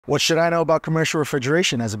What should I know about commercial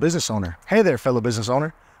refrigeration as a business owner? Hey there, fellow business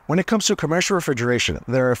owner. When it comes to commercial refrigeration,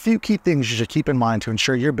 there are a few key things you should keep in mind to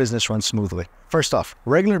ensure your business runs smoothly. First off,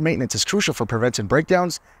 regular maintenance is crucial for preventing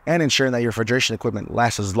breakdowns and ensuring that your refrigeration equipment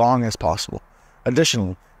lasts as long as possible.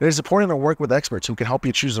 Additionally, it is important to work with experts who can help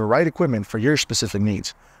you choose the right equipment for your specific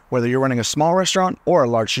needs, whether you're running a small restaurant or a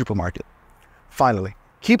large supermarket. Finally,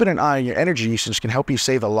 keeping an eye on your energy usage can help you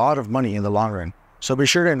save a lot of money in the long run. So be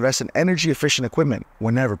sure to invest in energy-efficient equipment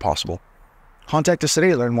whenever possible. Contact us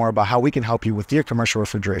today to learn more about how we can help you with your commercial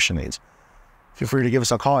refrigeration needs. Feel free to give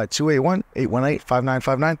us a call at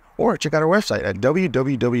 281-818-5959 or check out our website at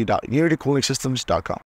www.unitycoolingsystems.com.